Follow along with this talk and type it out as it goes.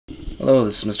Hello,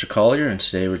 this is Mr. Collier, and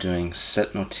today we're doing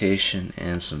set notation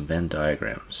and some Venn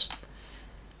diagrams.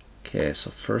 Okay, so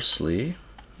firstly,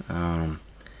 we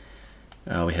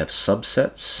have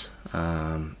subsets.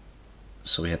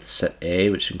 So we have the set A,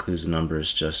 which includes the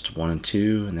numbers just 1 and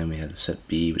 2, and then we have the set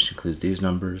B, which includes these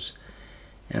numbers,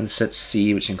 and the set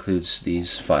C, which includes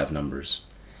these 5 numbers.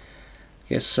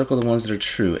 Okay, circle the ones that are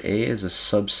true. A is a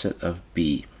subset of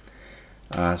B.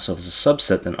 So if it's a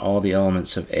subset, then all the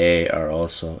elements of A are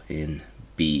also in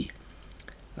B.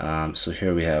 So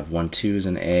here we have 1, 2 is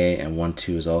in A, and 1,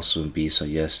 2 is also in B, so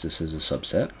yes, this is a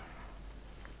subset.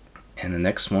 And the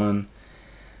next one,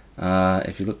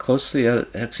 if you look closely,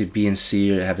 actually B and C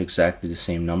have exactly the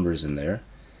same numbers in there.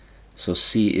 So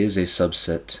C is a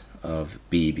subset of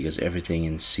B because everything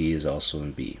in C is also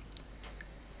in B.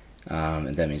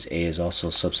 And that means A is also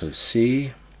a subset of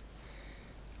C.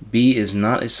 B is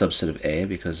not a subset of A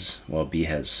because, well, B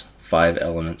has 5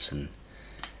 elements and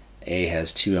A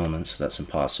has 2 elements, so that's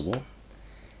impossible.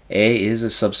 A is a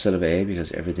subset of A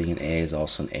because everything in A is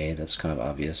also in A, that's kind of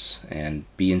obvious. And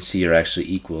B and C are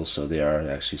actually equal, so they are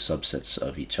actually subsets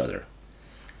of each other.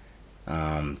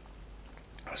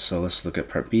 So let's look at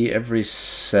part B. Every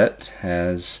set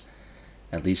has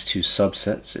at least 2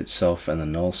 subsets, itself and the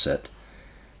null set.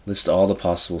 List all the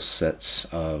possible sets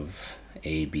of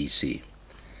A, B, C.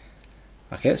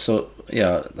 Okay, so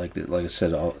yeah, like I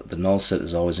said, the null set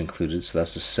is always included, so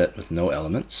that's the set with no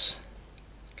elements.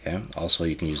 Okay, also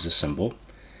you can use this symbol.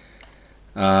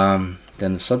 Then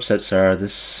the subsets are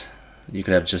this. You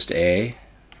could have just A,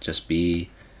 just B,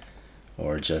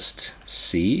 or just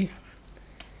C.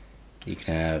 You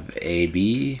can have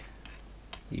AB,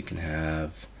 you can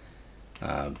have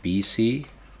BC,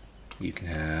 you can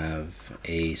have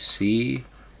AC,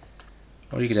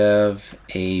 or you could have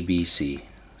ABC.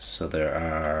 So there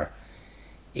are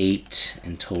 8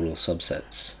 in total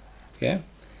subsets. Okay.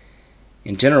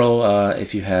 In general,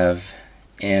 if you have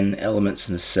n elements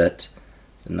in a set,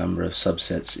 the number of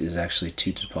subsets is actually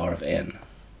 2 to the power of n.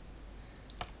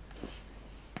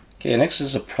 Okay, next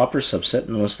is a proper subset.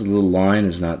 Notice the little line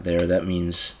is not there. That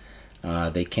means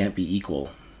they can't be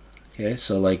equal. Okay,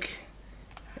 so like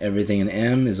everything in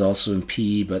M is also in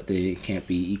P, but they can't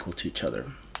be equal to each other.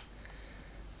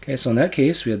 Okay, so in that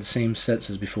case, we have the same sets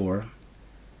as before,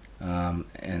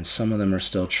 and some of them are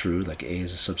still true, like A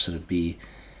is a subset of B,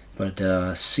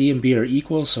 but C and B are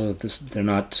equal, so they're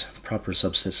not proper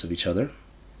subsets of each other.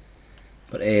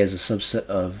 But A is a subset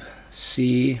of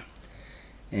C,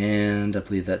 and I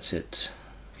believe that's it.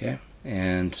 Okay,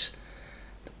 and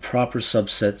the proper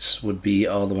subsets would be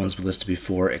all the ones we listed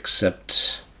before,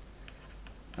 except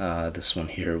this one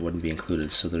here wouldn't be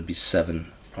included, so there'd be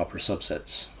 7 proper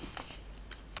subsets.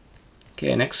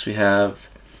 Okay, next we have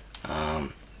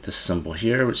this symbol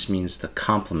here, which means the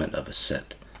complement of a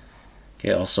set.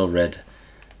 Okay, also read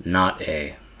not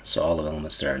A, so all the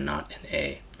elements there are not in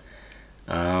A.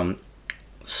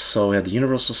 So we have the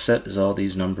universal set is all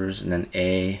these numbers, and then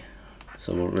A,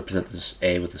 so we'll represent this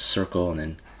A with a circle, and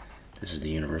then this is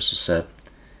the universal set.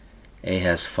 A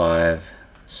has 5,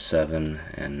 7,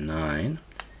 and 9,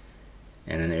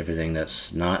 and then everything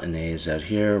that's not in A is out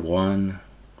here, 1,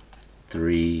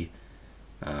 3,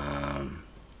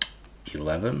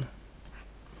 11.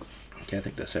 Okay, I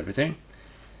think that's everything.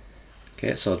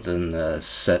 Okay, so then the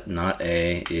set not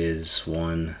A is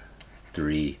 1,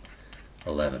 3,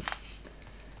 11.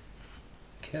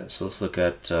 Okay, so let's look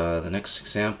at the next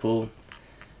example.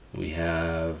 We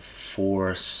have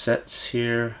 4 sets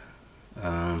here.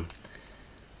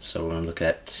 So we're going to look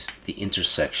at the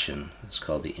intersection. It's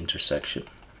called the intersection.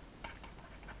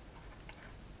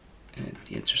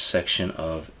 The intersection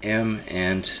of M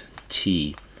and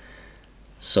T.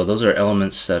 So those are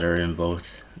elements that are in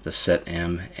both the set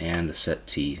M and the set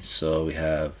T. So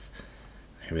here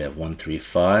we have 1, 3,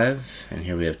 5, and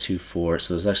here we have 2, 4.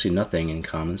 So there's actually nothing in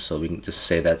common, so we can just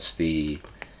say that's the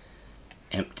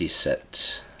empty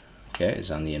set. Okay, is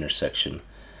on the intersection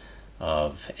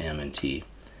of M and T.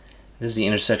 This is the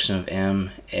intersection of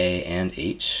M, A, and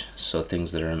H, so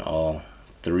things that are in all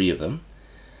 3 of them.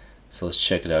 So let's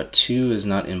check it out. 2 is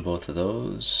not in both of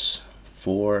those.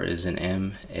 4 is in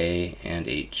M, A, and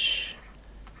H.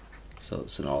 So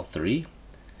it's in all 3.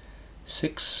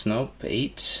 6, nope.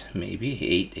 8, maybe.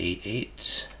 8, 8,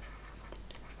 8.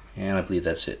 And I believe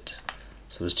that's it.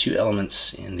 So there's 2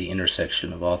 elements in the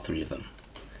intersection of all 3 of them.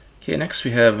 Okay, next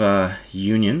we have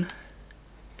union.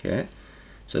 Okay,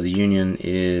 so the union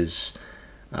is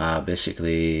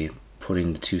basically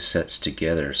putting the 2 sets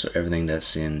together. So everything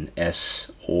that's in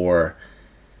S or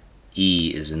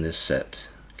E is in this set.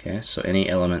 Okay, so any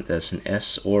element that's in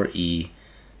S or E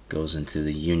goes into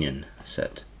the union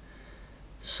set.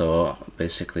 So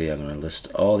basically I'm going to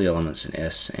list all the elements in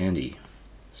S and E.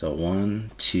 So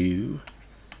 1, 2,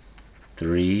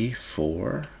 3,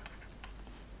 4.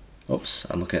 Oops,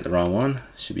 I'm looking at the wrong one.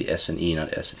 Should be S and E,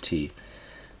 not S and T.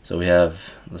 So we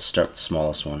have, let's start with the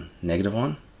smallest one.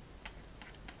 -1,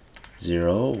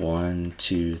 0, 1,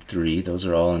 2, 3. Those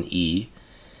are all in E.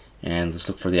 And let's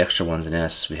look for the extra ones in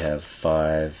S. We have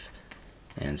 5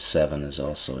 and 7 is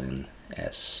also in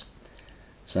S.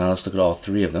 So now let's look at all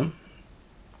three of them.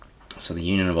 So the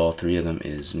union of all three of them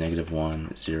is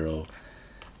 -1, 0,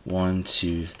 1,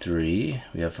 2, 3.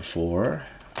 We have a 4,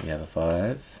 we have a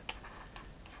 5,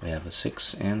 we have a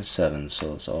 6, and a 7.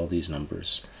 So it's all these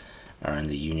numbers are in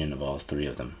the union of all three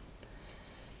of them.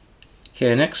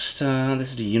 Okay, next,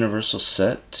 this is the universal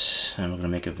set, and we're going to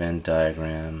make a Venn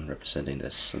diagram representing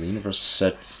this. So the universal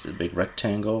set is a big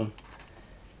rectangle.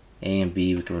 A and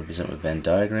B we can represent with Venn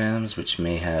diagrams, which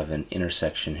may have an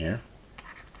intersection here.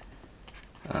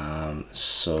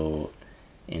 So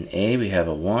in A we have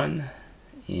a 1,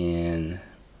 in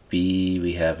B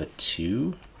we have a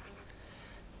 2.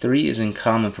 3 is in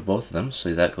common for both of them,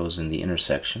 so that goes in the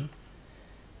intersection.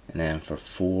 And then for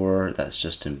 4, that's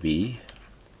just in B.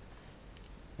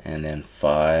 And then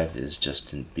 5 is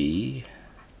just in B.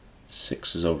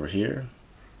 6 is over here.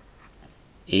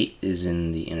 8 is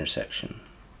in the intersection.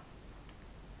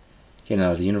 Okay,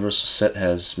 now the universal set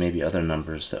has maybe other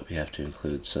numbers that we have to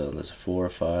include. So there's a 4,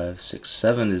 5, 6,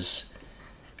 7 is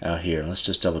out here. Let's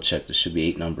just double check. There should be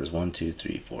 8 numbers. 1, 2,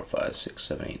 3, 4, 5, 6,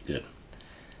 7, 8. Good.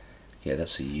 Okay,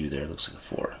 that's a U there. Looks like a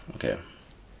 4. Okay.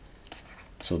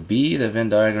 So B, the Venn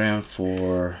diagram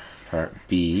for part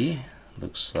B,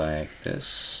 looks like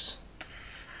this.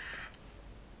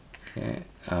 Okay.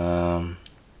 A,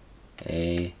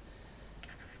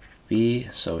 B.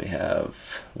 So we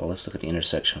have, well, let's look at the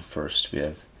intersection first. We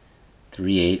have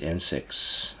 3, 8, and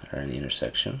 6 are in the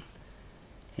intersection.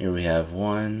 Here we have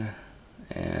 1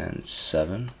 and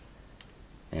 7.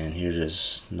 And here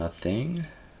there's nothing.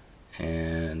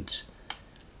 And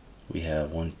we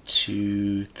have 1,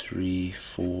 2, 3,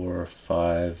 4,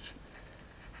 5.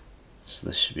 So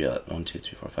this should be 1, 2,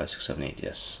 3, 4, 5, 6, 7, 8.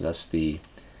 Yes, so that's the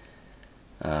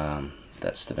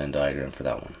Venn diagram for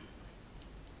that one.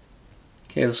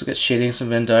 Okay, let's look at shading some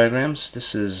Venn diagrams.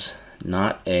 This is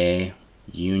not A,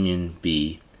 union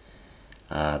B.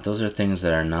 Those are things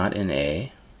that are not in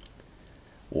A,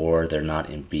 or they're not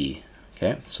in B.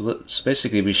 Okay, so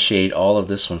basically we shade all of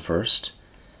this one first,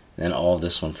 and then all of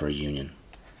this one for a union.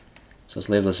 So let's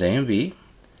label this A and B.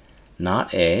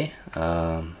 Not A,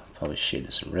 probably shade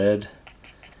this in red.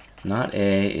 Not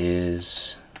A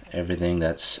is everything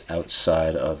that's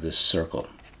outside of this circle.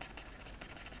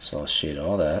 So I'll shade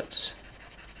all that.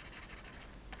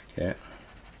 Okay,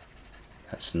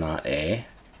 that's not A.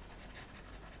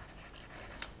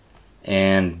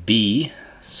 And B,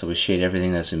 so we shade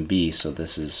everything that's in B, so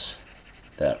this is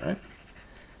that, right?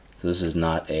 So this is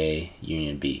not A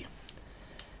union B.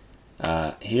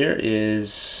 Here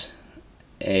is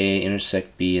A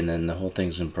intersect B, and then the whole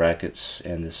thing's in brackets,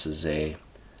 and this is a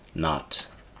not.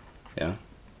 Yeah.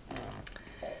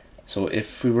 So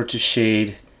if we were to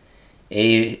shade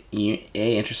A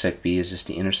intersect B is just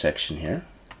the intersection here.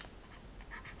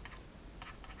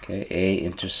 Okay, A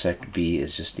intersect B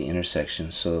is just the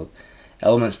intersection. So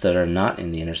elements that are not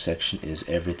in the intersection is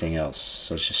everything else.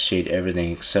 So let's just shade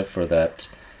everything except for that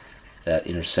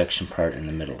intersection part in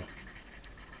the middle.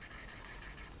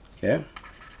 Okay.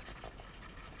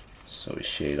 So we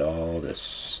shade all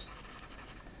this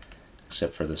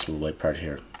except for this little white part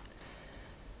here.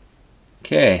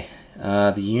 Okay,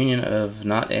 the union of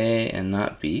not A and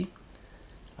not B.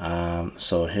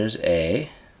 So here's A.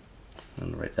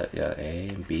 I'm going to write that, yeah, A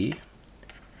and B.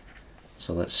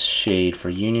 So let's shade, for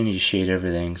union you shade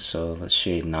everything, so let's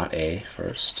shade not A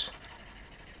first.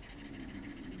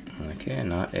 Okay,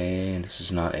 not A, and this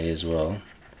is not A as well.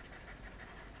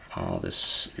 All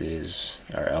this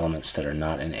are elements that are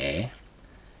not in A.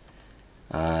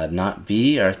 Not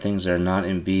B are things that are not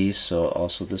in B, so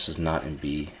also this is not in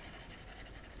B.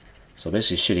 So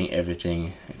basically shading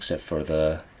everything except for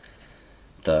the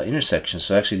intersection.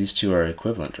 So actually these two are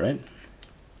equivalent, right?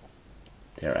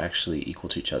 They are actually equal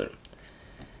to each other.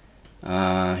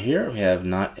 Here we have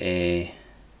not A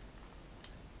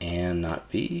and not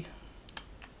B.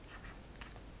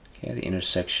 Okay, the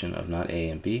intersection of not A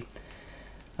and B.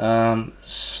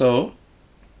 So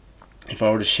if I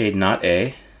were to shade not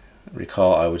A,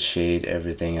 recall I would shade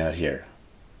everything out here.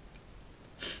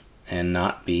 And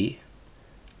not B,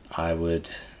 I would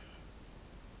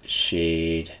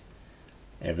shade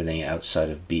everything outside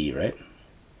of B, right?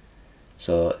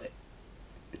 So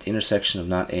the intersection of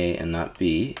not A and not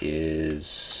B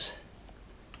is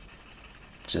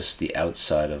just the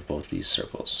outside of both these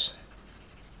circles.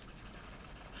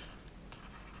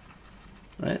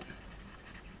 Right?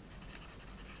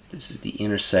 This is the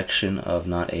intersection of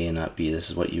not A and not B. This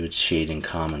is what you would shade in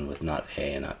common with not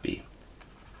A and not B.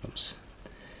 Oops.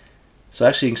 So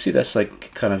actually you can see that's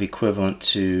like kind of equivalent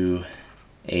to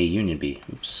A union B.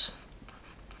 Oops.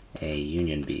 A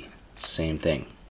union B. Same thing.